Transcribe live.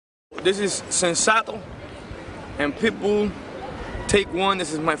This is Sensato and Pitbull, take one.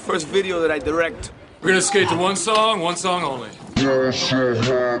 This is my first video that I direct. We're gonna skate to one song only.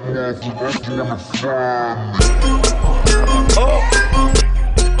 Oh!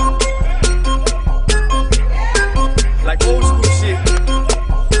 Like old school shit.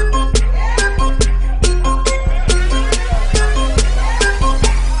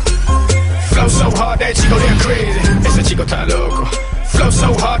 Flow so hard that chico they're crazy. Ese chico está loco. Flow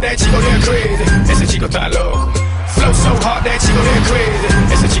so hard that chico they're crazy. Ese chico está loco. Flow so hard that chico they're crazy.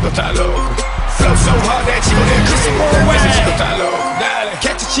 Ese chico está loco. Flow so hard that chico they're crazy. Ese chico está loco. Dale.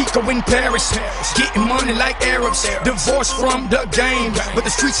 Catch a chico in Paris, getting money like Arabs. Divorced from the game, but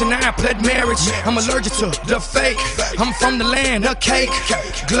the streets and I pled marriage. I'm allergic to the fake. I'm from the land of cake.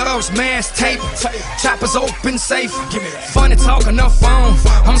 Gloves, mask, tape. Choppers open safe. Funny talk on the phone.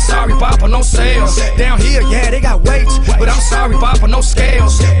 I'm sorry, Papa, no sales. Down here, yeah, they got weights, but I'm sorry, Papa, no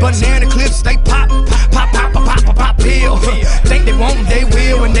scales. Banana clips, they pop, pop, pop, pop, pop, pop, pill. Think they won't, they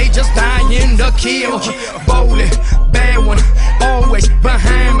will, and they just die in the kill. Bowling, bawen, always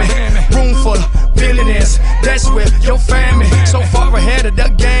behind me. Room full of billionaires, that's where your family. So far ahead of the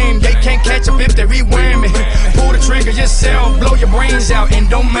game, they can't catch up if they rewind me. Pull the trigger yourself, blow your brains out, and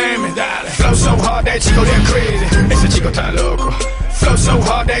don't mind me. Flow so hard that chico they're crazy. Ese chico está loco. Flow so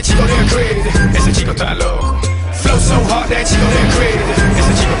hard that chico they're crazy. Ese chico está loco. Flow so hard that chico they're crazy.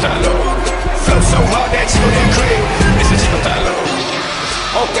 Ese chico está loco. Flow so hard that chico they're crazy. Ese chico está loco.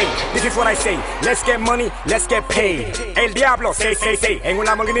 Okay, this is what I say. Let's get money, let's get paid. El diablo, say. En un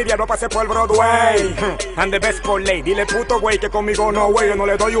Lamborghini diablo pasé por Broadway. And the best for lay. Dile puto güey que conmigo no güey. Yo no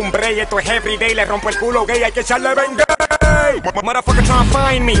le doy un break. Esto es everyday. Le rompo el culo gay. Hay que echarle bengay. Motherfucker tryna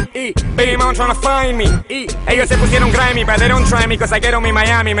find me. Baby mom tryna find me. Ellos se pusieron grimy, but they don't try me cause I get on me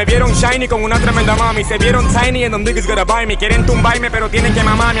Miami. Me vieron shiny con una tremenda mami. Se vieron tiny and them niggas gonna buy me. Quieren tumbarme pero tienen que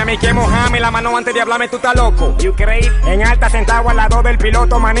mamarme. A mí que mojarme la mano antes de hablarme. Tú estás loco. You crazy? En alta sentado al lado del piloto.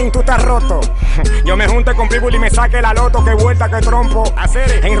 Manín, tú estás roto. Yo me junte con Pitbull y me saque la loto. Que vuelta, que trompo.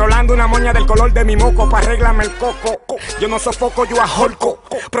 Hacer enrolando una moña del color de mi moco. Pa' arreglarme el coco. Yo no sofoco, yo ajolco.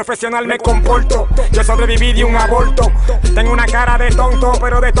 Profesional me comporto. Yo sobreviví de un aborto. Tengo una cara de tonto,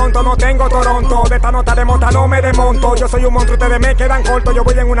 pero de tonto no tengo Toronto. De esta nota de mota no me desmonto. Yo soy un monstruo, ustedes me quedan cortos. Yo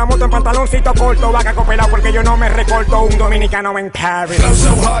voy en una moto en pantaloncito corto. Vaca copelado porque yo no me recorto. Un dominicano en Paris. Flow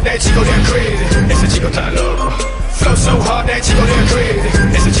so hard that chico they're crazy. Ese chico está loco. Flow so hard that chico they're crazy.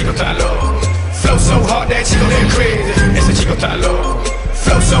 Ese chico está loco. Flow so hard that chico they're crazy. Ese chico está loco.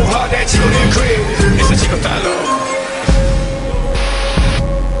 Flow so hard that chico they're crazy. Ese chico está loco.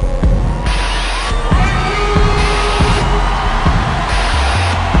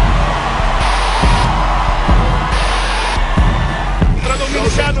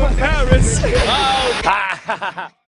 Dominicano in Paris.